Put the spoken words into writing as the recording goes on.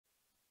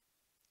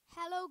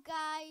Hello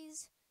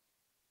guys,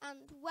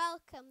 and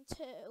welcome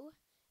to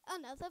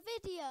another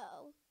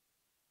video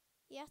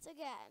yet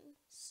again.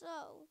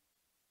 So,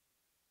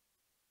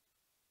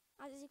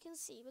 as you can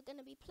see, we're going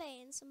to be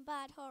playing some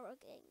bad horror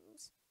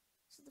games.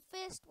 So the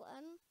first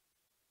one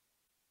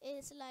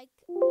is like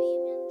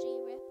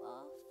BeamNG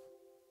rip-off.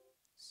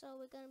 So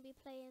we're going to be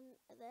playing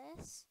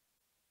this.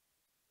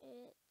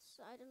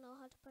 I don't know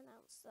how to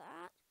pronounce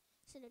that.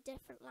 It's in a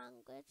different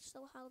language,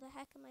 so how the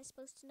heck am I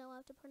supposed to know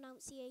how to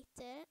pronunciate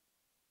it?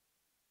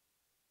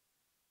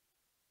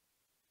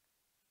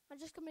 I'm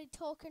just going to be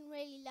talking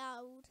really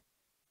loud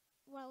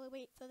while we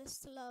wait for this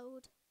to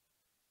load.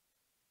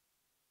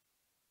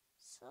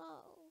 So,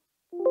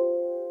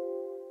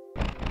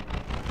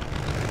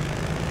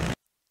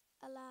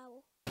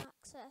 allow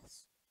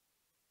access.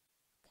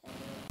 Okay,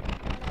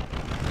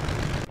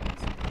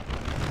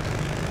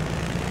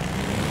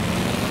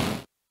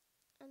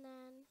 and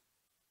then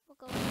we'll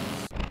go on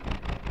this.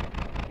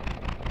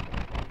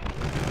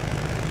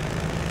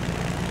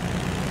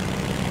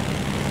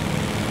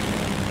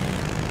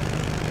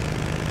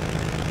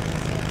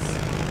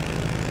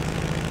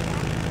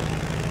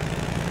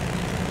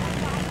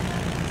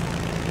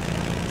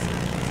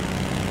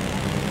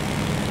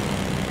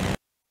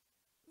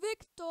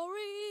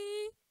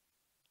 Victory!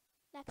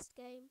 Next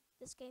game.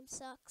 This game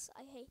sucks.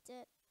 I hate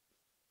it.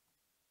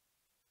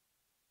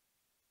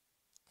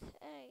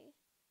 Okay.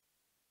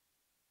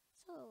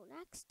 So,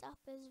 next up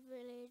is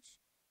Village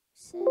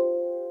Sim.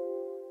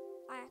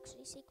 I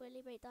actually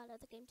secretly rate that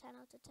other game 10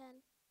 out of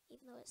 10,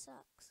 even though it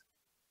sucks.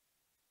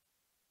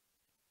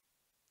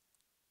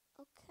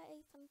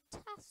 Okay,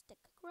 fantastic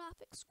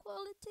graphics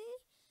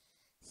quality.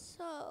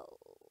 So,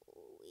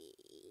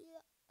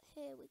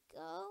 here we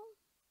go.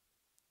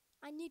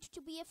 I need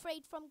to be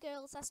afraid from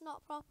girls. That's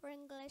not proper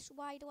English.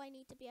 Why do I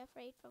need to be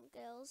afraid from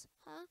girls?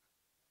 Huh?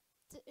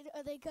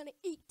 Are they gonna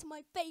eat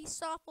my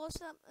face off or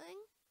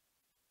something?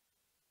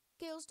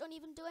 Girls don't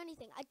even do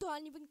anything. I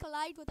don't even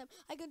collide with them.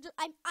 I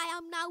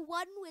am now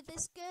one with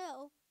this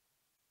girl.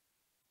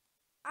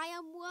 I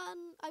am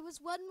one. I was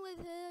one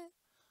with her.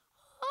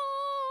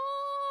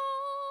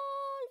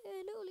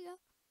 Hallelujah.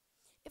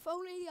 If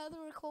only the other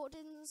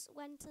recordings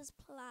went as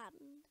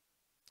planned,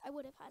 I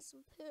would have had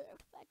some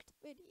perfect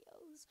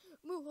videos.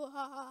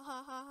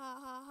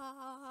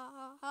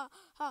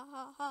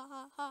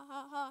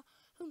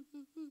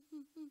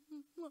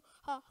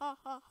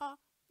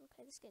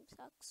 Okay, this game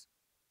sucks.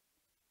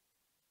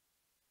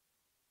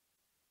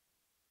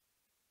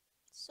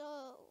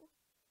 So,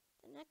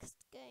 the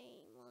next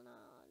game on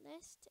our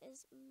list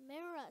is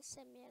Mirror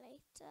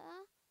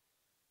Simulator.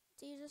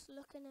 Do you just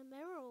look in a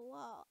mirror or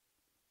what?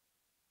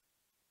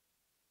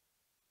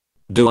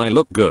 Do I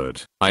look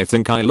good? I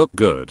think I look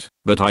good,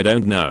 but I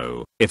don't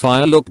know. If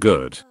I look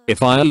good,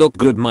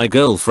 my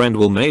girlfriend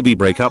will maybe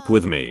break up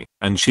with me,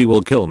 and she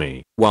will kill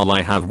me, while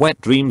I have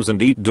wet dreams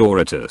and eat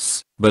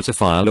Doritos. But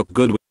if I look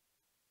good...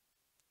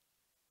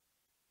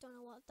 Don't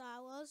know what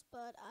that was,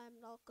 but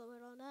I'm not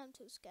going on. I'm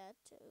too scared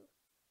to.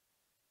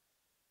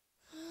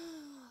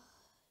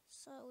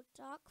 So,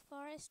 Dark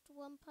Forest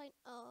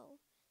 1.0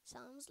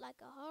 sounds like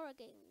a horror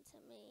game to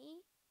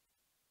me.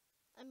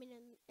 I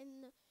mean,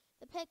 in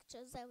the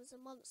pictures there was a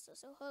monster,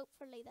 so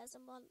hopefully there's a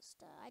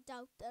monster. I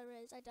doubt there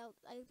is. I doubt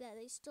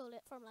they stole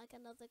it from like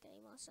another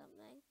game or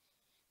something.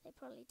 They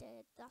probably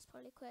did. That's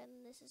probably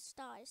Quentin. This is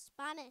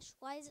Spanish.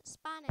 Why is it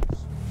Spanish?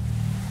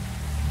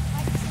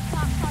 Why does it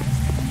Dark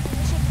Forest in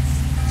English if it's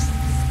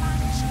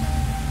Spanish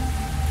game?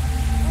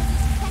 Or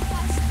does it take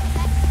us to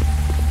let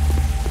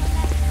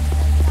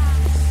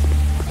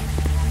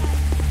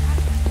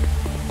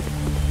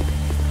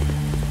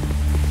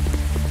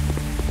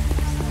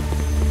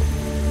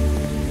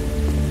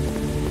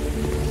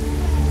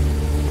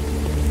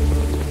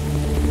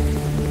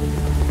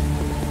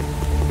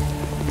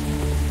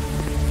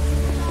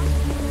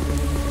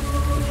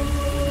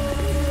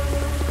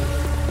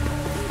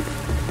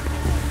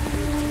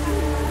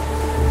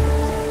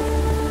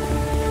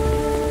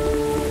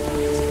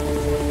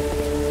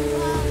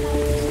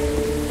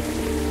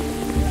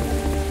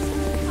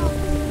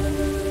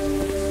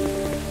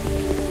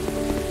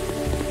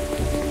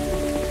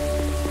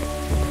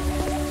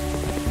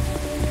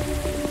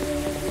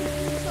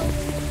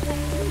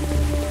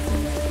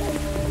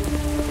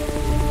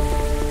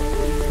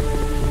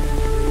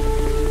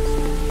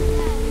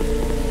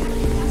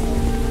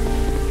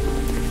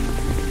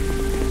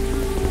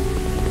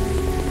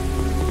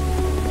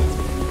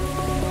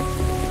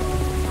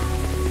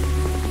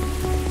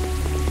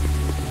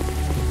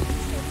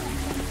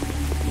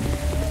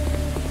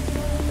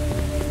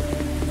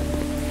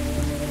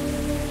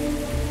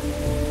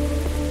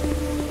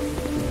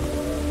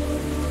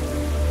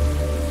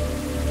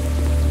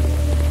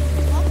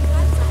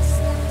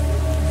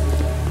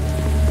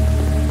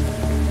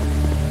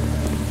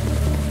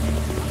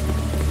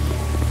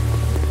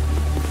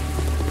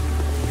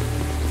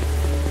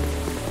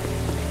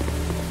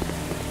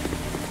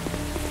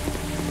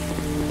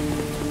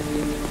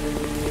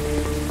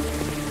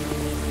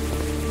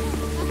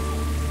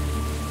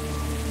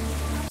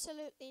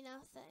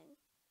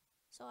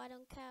I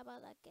don't care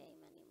about that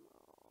game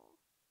anymore.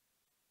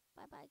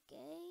 Bye bye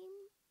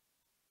game.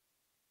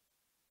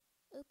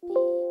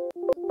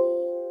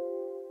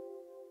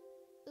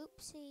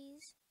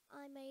 Oopsies.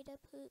 I made up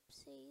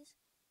oopsies.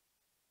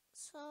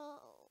 So,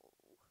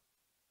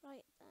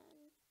 right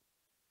then.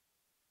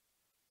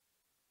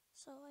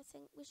 So I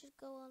think we should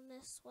go on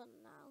this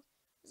one now.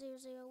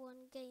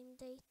 001 game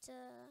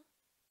data.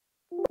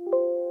 Okay.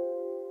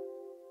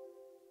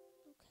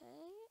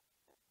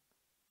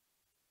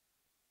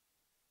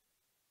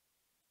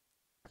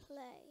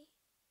 Play.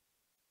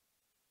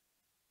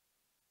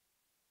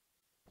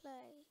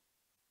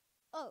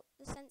 Oh,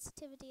 the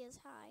sensitivity is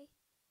high.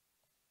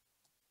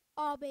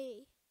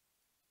 RB.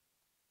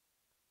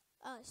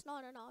 Oh, it's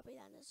not an RB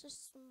then, it's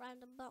just some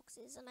random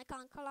boxes and I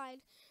can't collide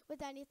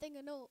with anything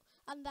at all.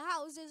 And the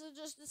houses are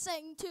just the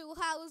same two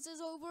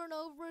houses over and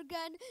over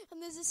again.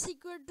 And there's a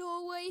secret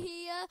doorway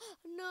here.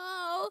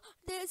 No,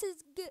 this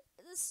is the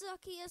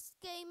suckiest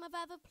game I've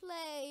ever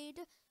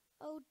played.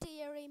 Oh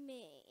dearie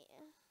me.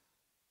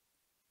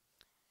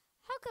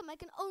 How come I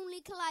can only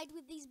collide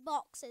with these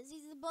boxes?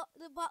 These are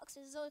the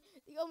boxes are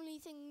the only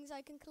things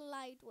I can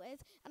collide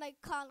with, and I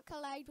can't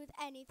collide with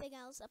anything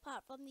else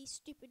apart from these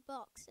stupid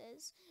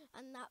boxes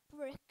and that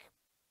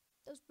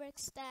those brick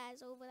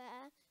stairs over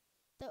there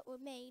that were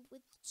made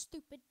with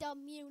stupid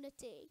dumb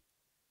Unity.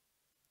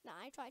 Now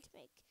I tried to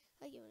make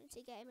a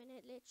Unity game and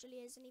it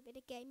literally isn't even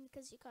a game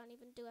because you can't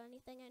even do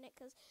anything in it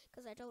because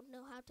I don't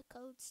know how to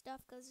code stuff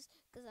because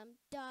I'm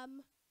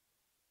dumb.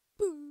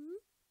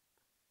 Boo!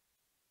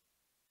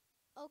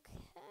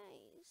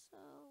 Okay,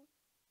 so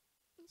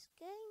this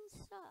game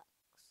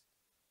sucks.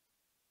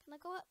 Can I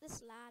go up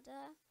this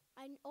ladder?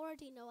 I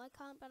already know I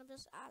can't, but I'm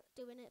just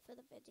doing it for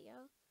the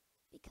video.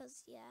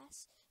 Because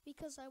yes,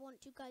 because I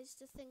want you guys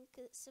to think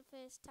it's the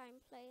first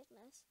time playing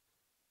this.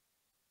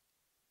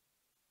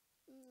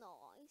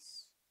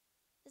 Nice.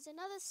 There's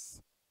another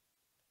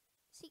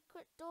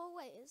secret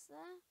doorway, is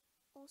there?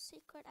 Or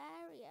secret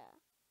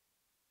area?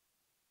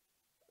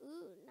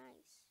 Ooh,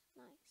 nice,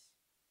 nice.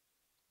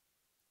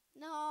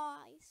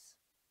 Nice.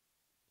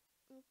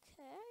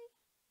 Okay.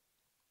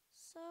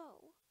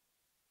 So,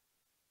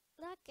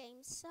 that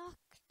game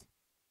sucked.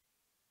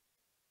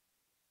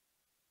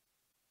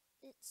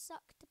 It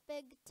sucked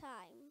big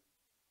time.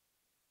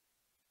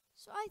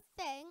 So I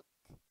think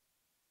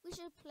we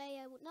should play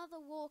another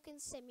walking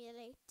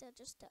simulator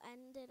just to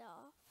end it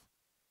off.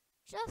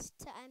 Just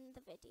to end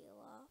the video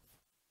off.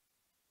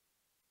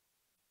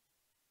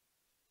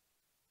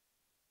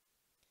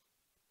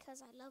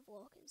 Because I love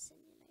walking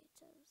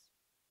simulators.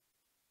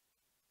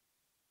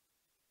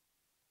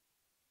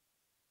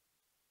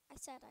 I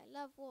said I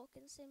love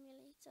walking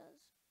simulators.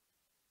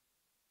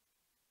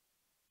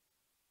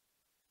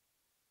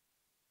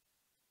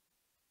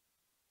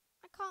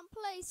 I can't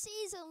play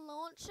Season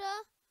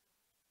Launcher.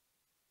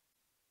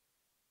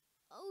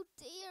 Oh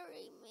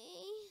dearie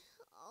me.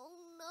 Oh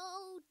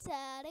no,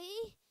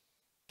 Daddy.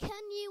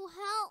 Can you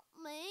help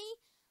me?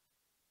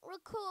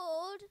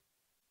 Record.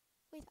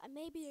 Wait, I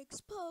may be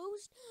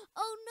exposed.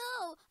 Oh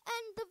no!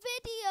 End the